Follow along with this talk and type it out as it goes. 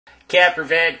camper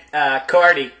van,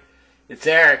 Cordy. It's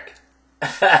Eric.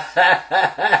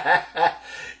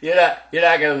 You're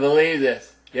not gonna believe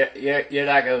this. You're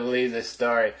not gonna believe this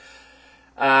story.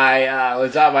 I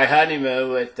was on my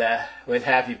honeymoon with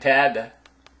Happy Panda.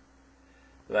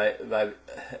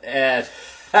 And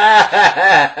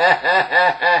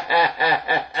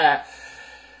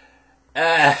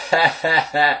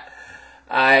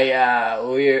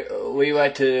we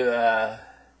went to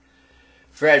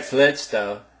Fred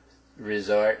Flintstone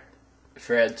Resort.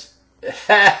 Fred's and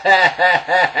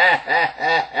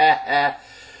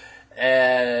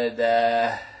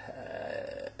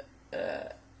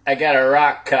I got a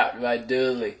rock caught in my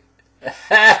dually.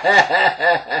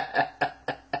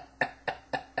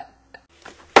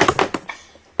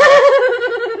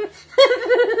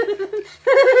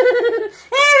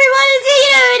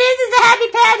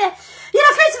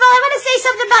 First of all, I want to say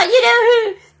something about,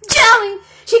 Joey.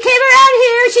 She came around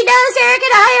here, she knows Eric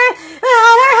and I are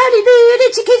on our honeymoon,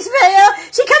 and she comes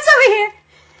over here,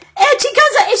 and she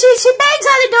bangs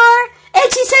on the door,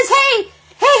 and she says, hey,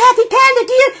 Happy Panda,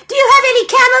 do you have any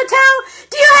camo toe?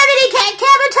 Do you have any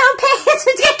camo toe pants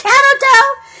with camo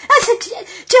toe? I said,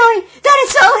 Joey, that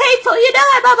is so hateful. You know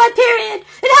I'm on my period.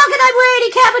 And how can I wear any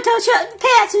camo toe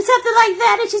pants or something like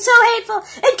that? And she's so hateful.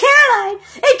 And Caroline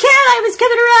was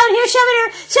coming around here shoving her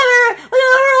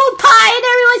old pie and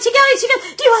everyone. She goes,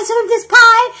 do you want some of this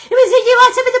pie? It was, do you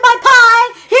want some of my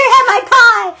pie? Here, have my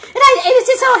pie. And it was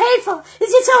just so hateful.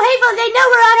 It's just so hateful. They know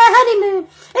we're on our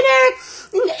honeymoon. And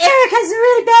Eric has a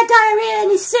really bad diarrhea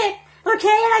and he's sick. Okay,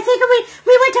 and I think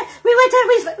we went to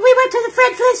the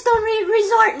Fred Flintstone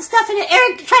resort and stuff, and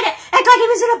Eric tried to act like he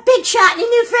was in a big shot, and he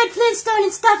knew Fred Flintstone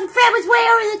and stuff, and Fred was way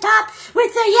over the top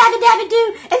with the yabba dabba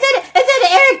doo, and then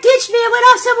Eric ditched me and went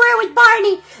off somewhere with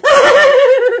Barney.